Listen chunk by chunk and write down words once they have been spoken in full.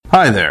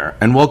Hi there,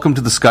 and welcome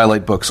to the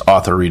Skylight Books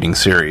author reading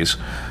series.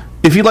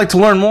 If you'd like to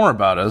learn more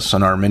about us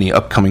and our many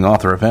upcoming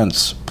author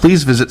events,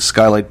 please visit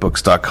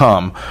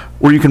skylightbooks.com,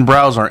 where you can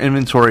browse our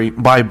inventory,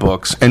 buy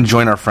books, and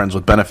join our Friends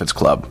with Benefits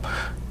Club.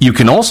 You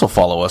can also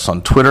follow us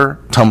on Twitter,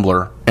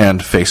 Tumblr, and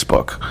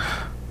Facebook.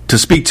 To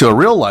speak to a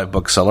real live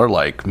bookseller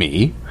like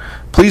me,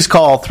 please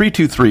call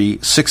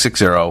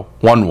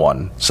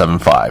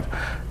 323-660-1175.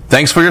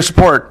 Thanks for your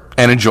support,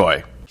 and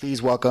enjoy.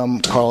 Please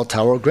welcome Karl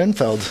Taro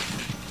Greenfeld.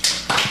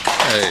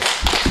 Hey.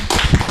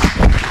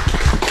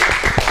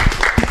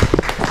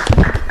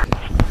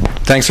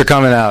 Thanks for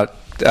coming out.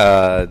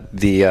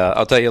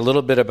 I'll tell you a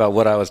little bit about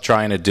what I was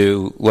trying to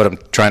do, what I'm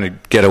trying to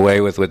get away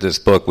with this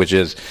book, which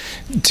is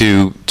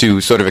to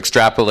sort of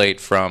extrapolate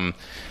from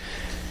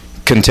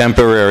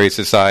contemporary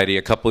society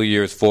a couple of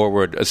years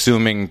forward,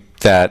 assuming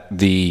that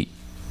the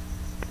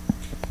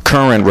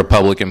current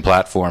Republican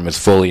platform is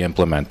fully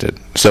implemented.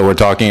 So we're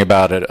talking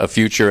about a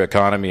future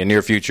economy, a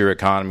near future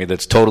economy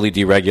that's totally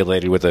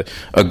deregulated with an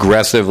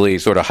aggressively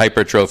sort of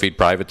hypertrophied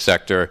private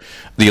sector,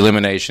 the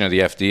elimination of the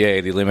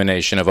FDA, the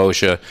elimination of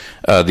OSHA,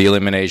 the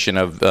elimination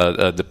of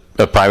the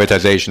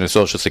privatization of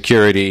Social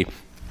Security,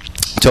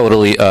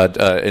 totally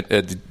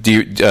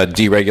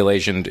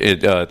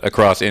deregulation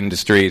across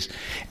industries,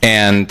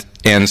 and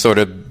sort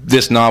of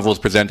this novel is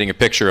presenting a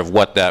picture of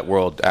what that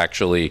world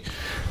actually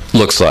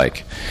looks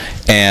like.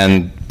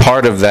 And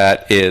part of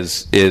that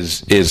is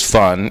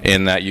fun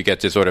in that you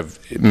get to sort of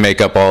make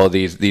up all of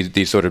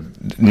these sort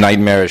of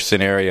nightmarish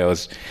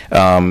scenarios,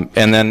 and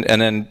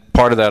then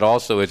part of that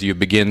also is you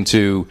begin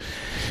to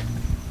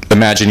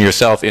imagine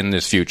yourself in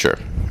this future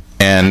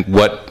and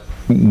what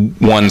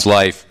one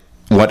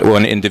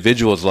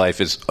individual's life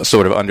is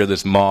sort of under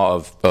this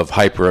maw of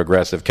hyper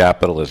aggressive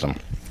capitalism.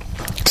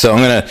 So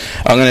I'm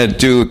gonna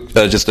do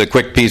just a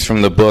quick piece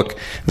from the book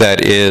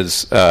that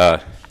is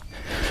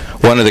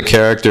one of the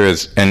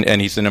characters,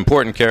 and he's an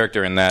important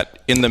character in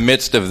that in the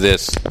midst of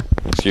this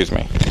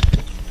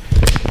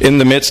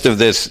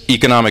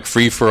economic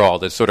free-for-all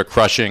that's sort of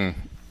crushing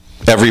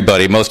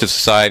everybody, most of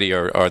society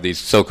are these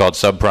so-called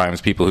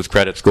subprimes, people whose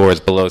credit score is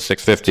below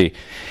 650,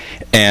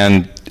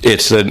 and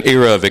it's an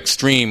era of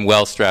extreme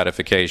wealth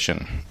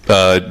stratification.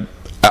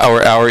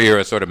 Our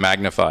era is sort of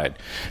magnified.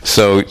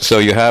 So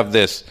you have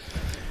this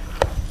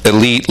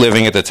elite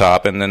living at the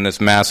top, and then this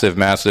massive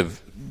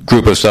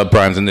group of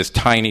subprimes and this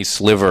tiny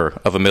sliver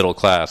of a middle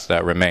class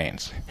that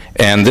remains.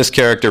 And this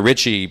character,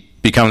 Richie,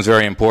 becomes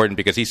very important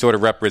because he sort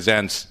of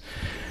represents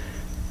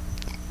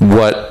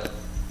the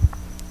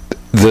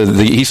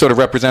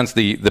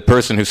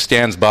person who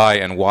stands by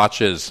and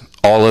watches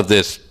all of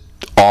this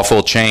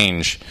awful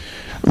change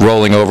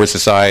rolling over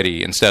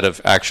society instead of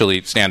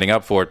actually standing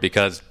up for it,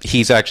 because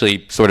he's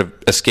actually sort of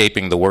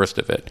escaping the worst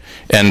of it.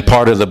 And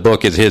part of the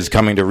book is his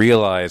coming to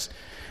realize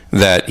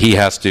that he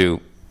has to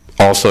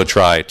also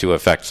try to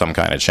affect some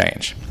kind of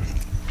change.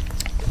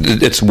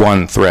 It's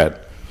one thread.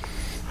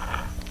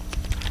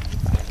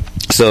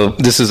 So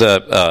this is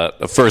a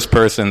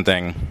first-person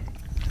thing,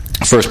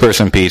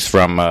 first-person piece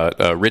from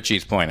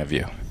Richie's point of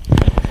view.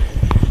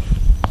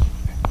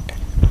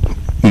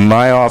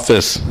 My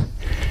office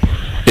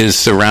is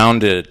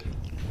surrounded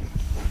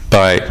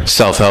by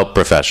self-help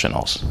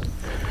professionals.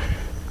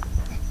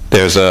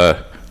 There's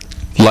a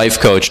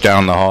life coach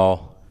down the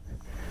hall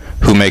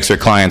who makes her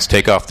clients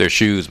take off their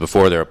shoes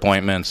before their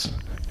appointments.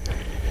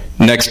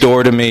 Next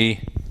door to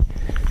me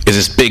is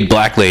this big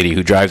black lady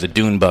who drives a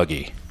dune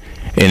buggy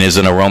and is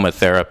an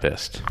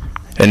aromatherapist.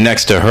 And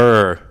next to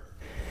her,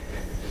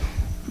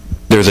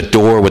 there's a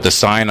door with a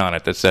sign on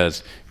it that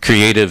says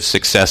Creative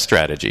Success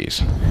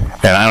Strategies.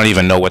 And I don't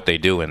even know what they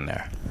do in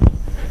there.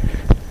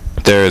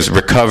 There's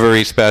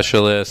recovery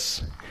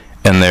specialists,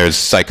 and there's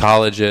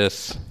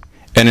psychologists.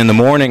 And in the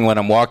morning when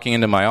I'm walking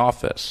into my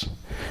office,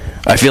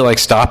 I feel like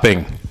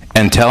stopping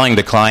and telling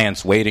the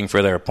clients waiting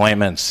for their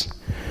appointments,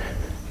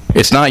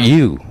 it's not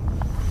you,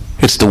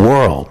 it's the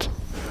world.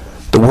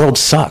 The world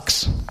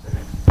sucks.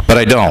 But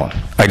I don't.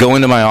 I go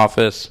into my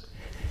office,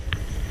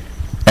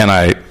 and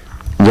I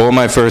roll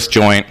my first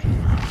joint,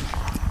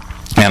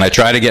 and I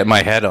try to get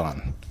my head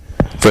on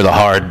for the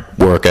hard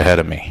work ahead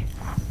of me.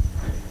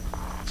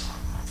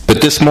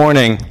 But this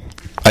morning,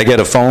 I get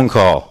a phone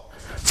call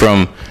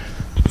from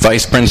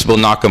Vice Principal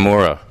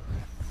Nakamura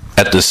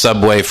at the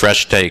Subway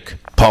Fresh Take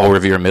Paul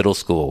Revere Middle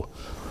School,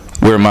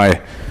 where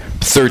my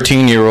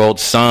 13-year-old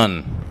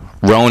son,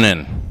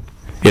 Ronan,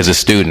 is a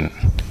student.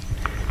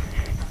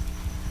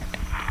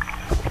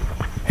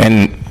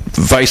 And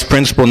Vice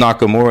Principal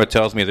Nakamura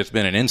tells me there's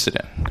been an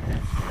incident.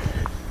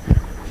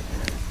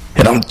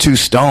 And I'm too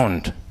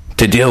stoned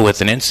to deal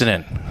with an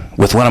incident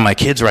with one of my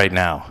kids right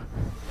now.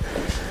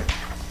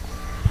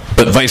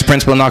 But Vice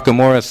Principal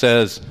Nakamura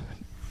says,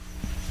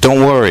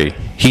 don't worry,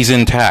 he's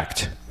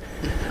intact.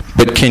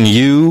 But can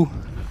you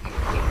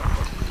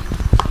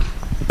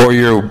or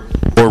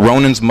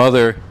Ronan's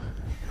mother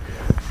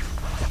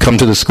come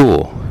to the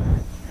school?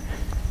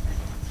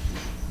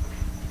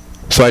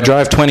 So I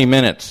drive 20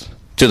 minutes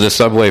to the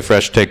Subway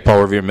Fresh Take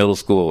Paul Revere Middle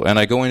School, and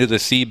I go into the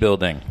C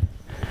building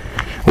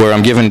where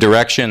I'm given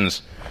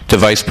directions to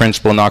Vice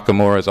Principal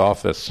Nakamura's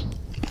office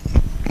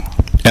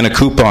and a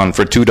coupon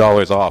for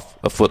 $2 off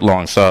a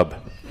foot-long sub.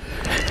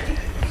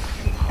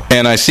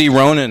 And I see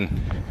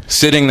Ronan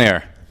sitting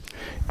there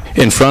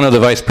in front of the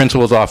vice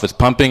principal's office,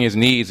 pumping his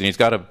knees, and he's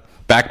got a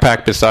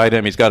backpack beside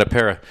him. He's got a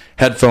pair of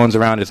headphones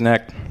around his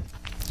neck,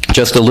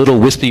 just a little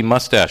wispy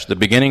mustache, the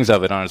beginnings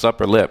of it on his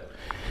upper lip.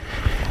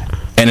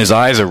 And his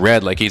eyes are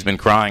red like he's been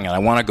crying, and I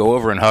want to go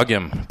over and hug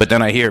him. But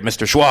then I hear,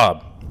 Mr.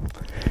 Schwab,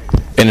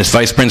 and it's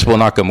Vice Principal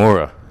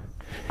Nakamura,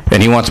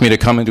 and he wants me to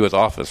come into his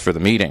office for the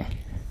meeting.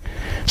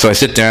 So I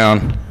sit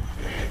down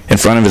in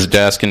front of his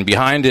desk, and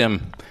behind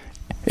him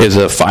is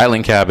a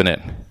filing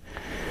cabinet.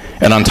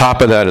 And on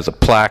top of that is a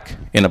plaque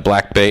in a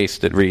black base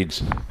that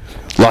reads,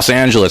 Los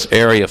Angeles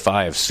Area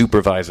 5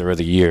 Supervisor of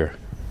the Year.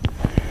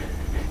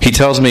 He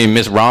tells me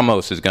Miss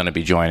Ramos is going to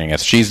be joining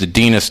us. She's the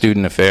Dean of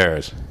Student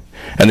Affairs.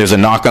 And there's a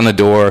knock on the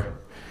door,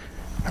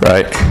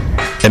 right?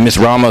 And Miss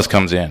Ramos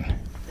comes in.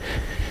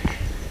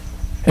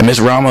 And Miss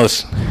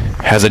Ramos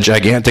has a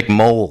gigantic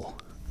mole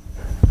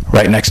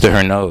right next to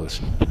her nose.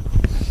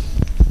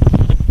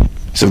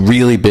 It's a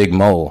really big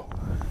mole.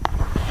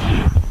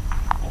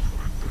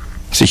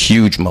 It's a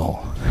huge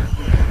mole.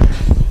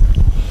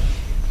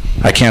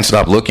 I can't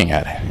stop looking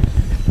at it.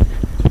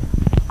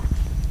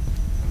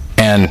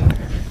 And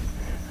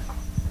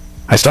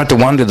I start to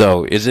wonder,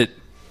 though, is it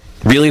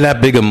really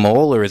that big a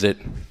mole, or is it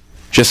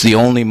just the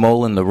only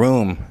mole in the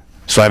room,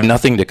 so I have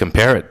nothing to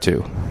compare it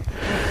to?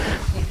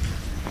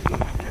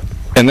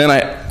 And then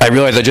I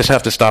realize I just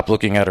have to stop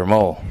looking at her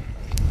mole.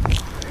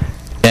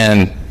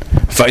 And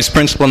Vice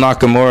Principal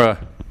Nakamura,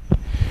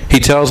 he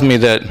tells me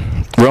that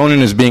Ronan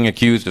is being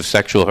accused of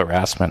sexual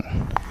harassment.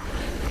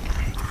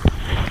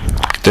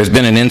 There's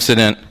been an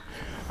incident.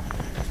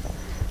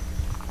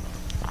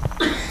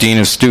 Dean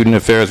of Student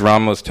Affairs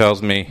Ramos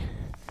tells me,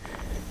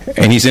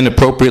 and he's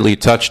inappropriately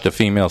touched a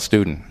female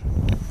student.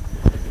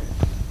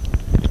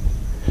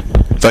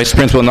 Vice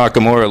Principal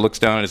Nakamura looks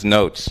down at his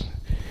notes,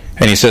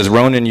 and he says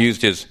Ronan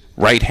used his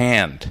right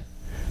hand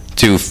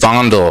to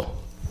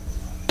fondle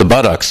the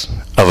buttocks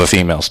of a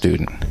female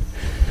student.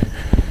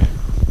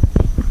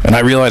 And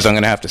I realize I'm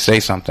going to have to say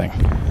something,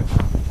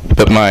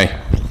 but my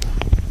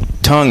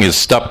tongue is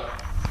stuck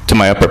to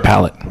my upper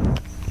palate.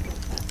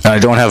 And I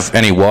don't have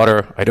any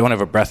water, I don't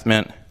have a breath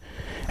mint,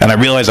 and I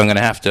realize I'm going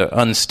to have to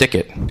unstick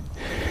it.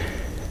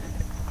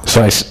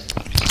 So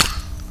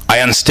I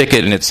unstick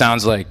it, and it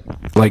sounds like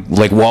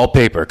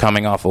wallpaper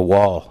coming off a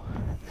wall.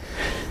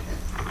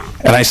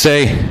 And I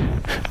say,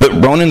 but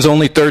Ronan's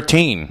only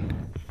 13.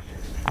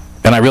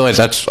 And I realize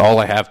that's all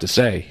I have to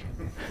say.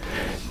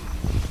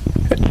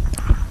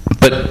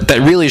 But that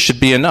really should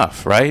be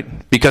enough,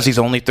 right? Because he's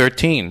only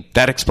 13.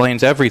 That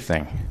explains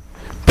everything.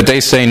 But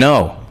they say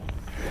no.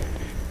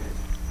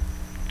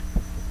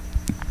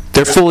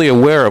 They're fully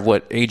aware of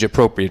what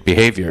age-appropriate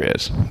behavior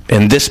is.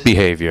 And this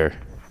behavior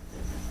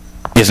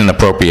isn't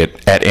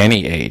appropriate at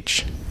any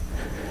age.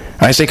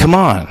 And I say, come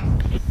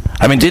on.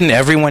 I mean, didn't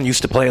everyone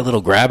used to play a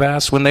little grab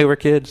ass when they were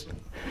kids?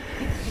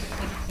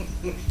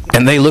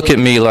 And they look at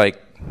me like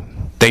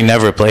they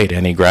never played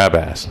any grab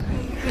ass.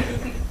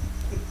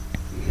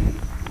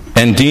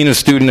 And Dean of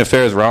Student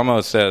Affairs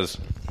Ramos says,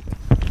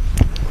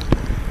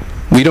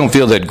 we don't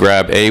feel that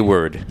grab a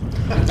word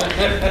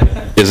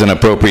is an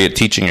appropriate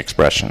teaching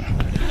expression.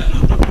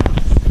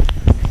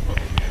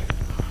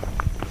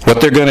 What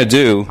they're going to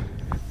do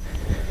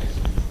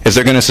is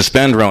they're going to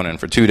suspend Ronan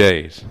for 2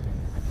 days.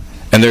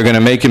 And they're going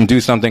to make him do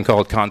something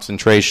called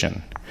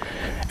concentration.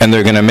 And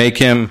they're going to make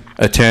him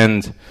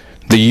attend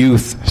the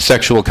Youth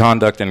Sexual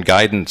Conduct and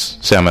Guidance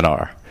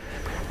Seminar.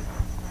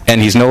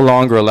 And he's no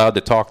longer allowed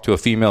to talk to a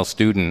female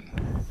student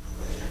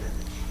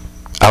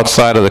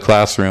outside of the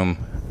classroom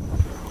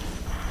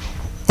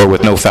or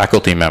with no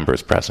faculty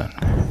members present.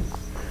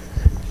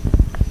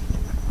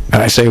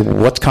 And I say,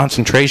 what's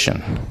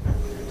concentration?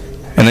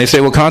 And they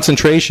say, well,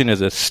 concentration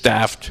is a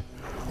staffed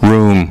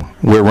room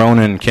where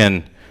Ronan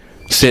can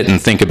sit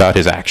and think about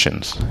his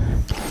actions.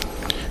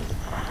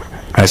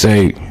 I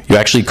say, you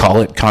actually call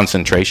it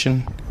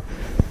concentration?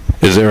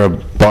 Is there a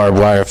barbed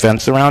wire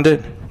fence around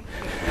it?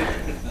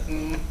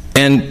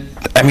 And,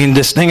 I mean,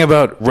 this thing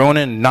about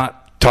Ronan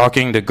not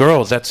talking to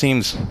girls, that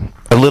seems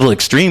a little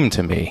extreme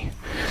to me.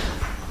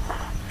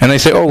 And they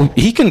say, oh,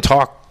 he can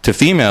talk to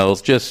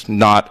females, just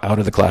not out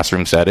of the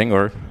classroom setting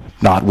or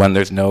not when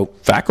there's no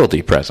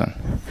faculty present.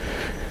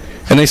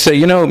 And they say,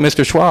 you know,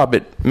 Mr. Schwab,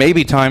 it may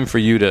be time for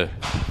you to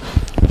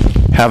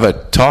have a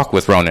talk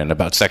with Ronan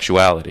about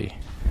sexuality.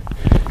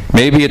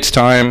 Maybe it's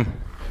time,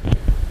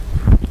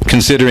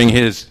 considering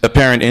his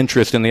apparent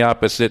interest in the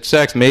opposite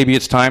sex, maybe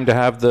it's time to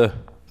have the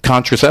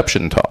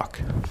contraception talk.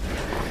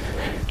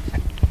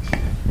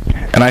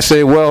 And I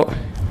say, well,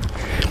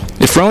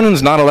 if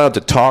Ronan's not allowed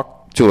to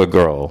talk to a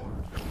girl,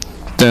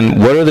 then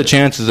what are the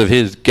chances of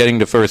his getting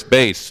to first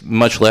base,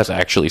 much less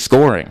actually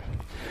scoring?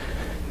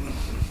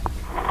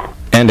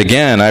 And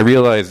again, I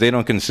realize they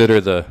don't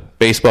consider the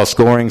baseball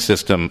scoring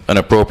system an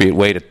appropriate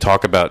way to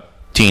talk about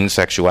teen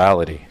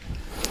sexuality.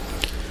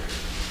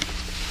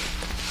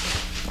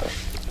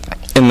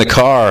 In the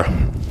car,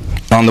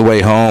 on the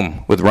way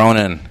home with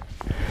Ronan,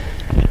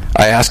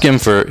 I ask him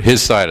for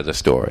his side of the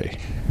story.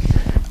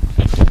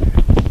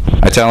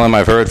 I tell him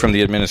I've heard from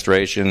the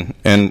administration,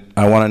 and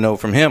I want to know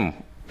from him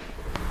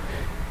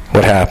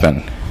what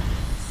happened.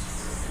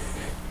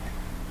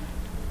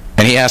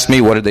 And he asked me,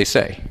 what did they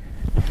say?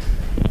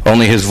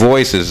 Only his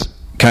voice is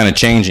kind of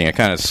changing. It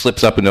kind of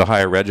slips up into a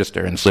higher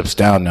register and slips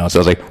down now. So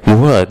I was like,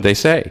 what did they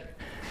say?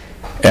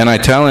 And I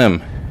tell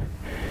him,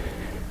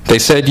 they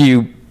said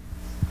you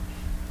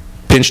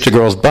pinched a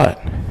girl's butt.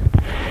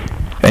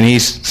 And he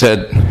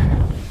said,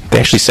 they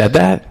actually said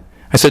that?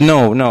 I said,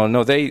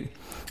 no. They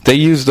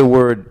used the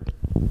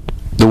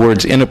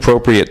words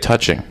inappropriate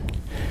touching.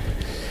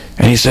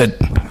 And he said,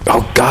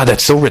 oh God,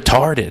 that's so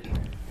retarded.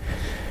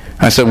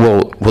 I said,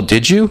 well,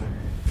 did you?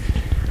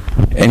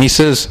 And he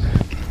says,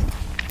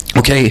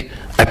 okay,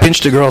 I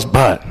pinched a girl's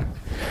butt,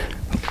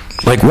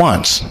 like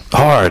once,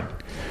 hard,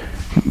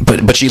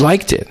 but she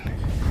liked it.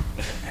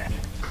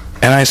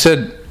 And I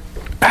said,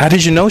 how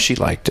did you know she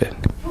liked it?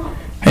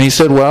 And he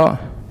said, well,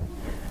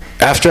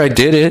 after I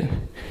did it,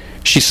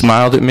 she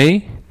smiled at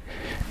me,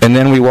 and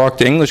then we walked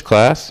to English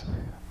class,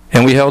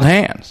 and we held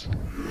hands.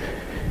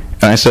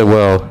 And I said,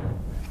 well,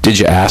 did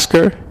you ask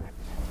her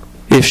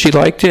if she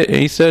liked it? And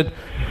he said,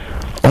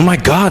 oh my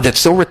God, that's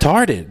so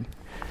retarded.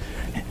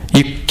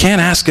 You can't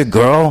ask a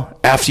girl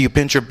after you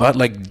pinch her butt,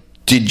 like,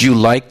 did you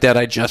like that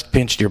I just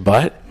pinched your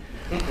butt?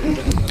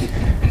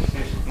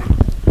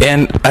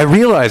 And I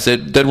realized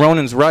that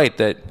Ronan's right,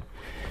 that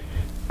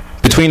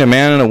between a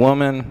man and a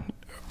woman,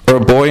 or a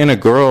boy and a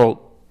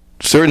girl,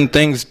 certain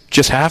things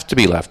just have to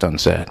be left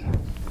unsaid.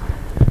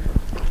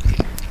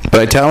 But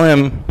I tell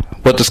him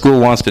what the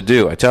school wants to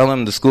do. I tell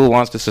him the school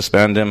wants to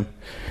suspend him.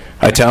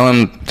 I tell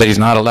him that he's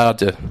not allowed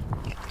to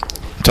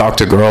talk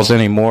to girls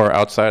anymore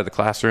outside of the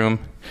classroom.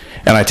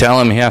 And I tell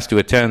him he has to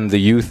attend the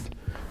youth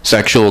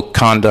sexual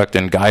conduct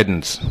and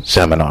guidance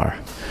seminar.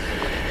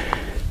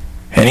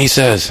 And he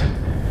says,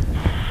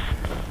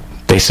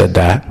 they said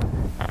that?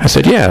 I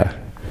said, yeah.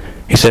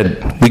 He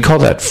said, we call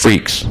that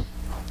freaks.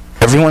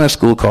 Everyone at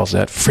school calls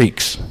that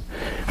freaks.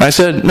 And I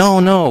said,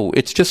 no,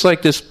 it's just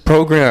like this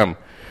program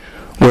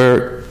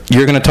where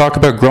you're going to talk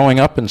about growing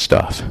up and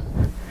stuff.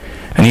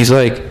 And he's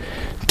like,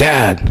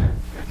 Dad,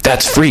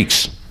 that's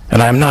freaks.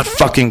 And I'm not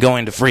fucking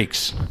going to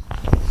freaks.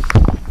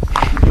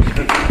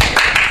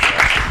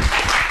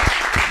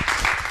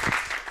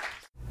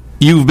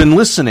 You've been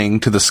listening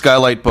to the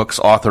Skylight Books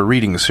author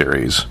reading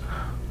series.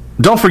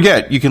 Don't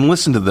forget, you can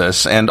listen to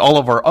this and all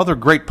of our other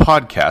great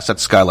podcasts at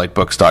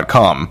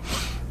skylightbooks.com.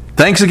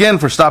 Thanks again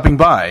for stopping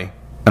by,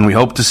 and we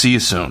hope to see you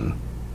soon.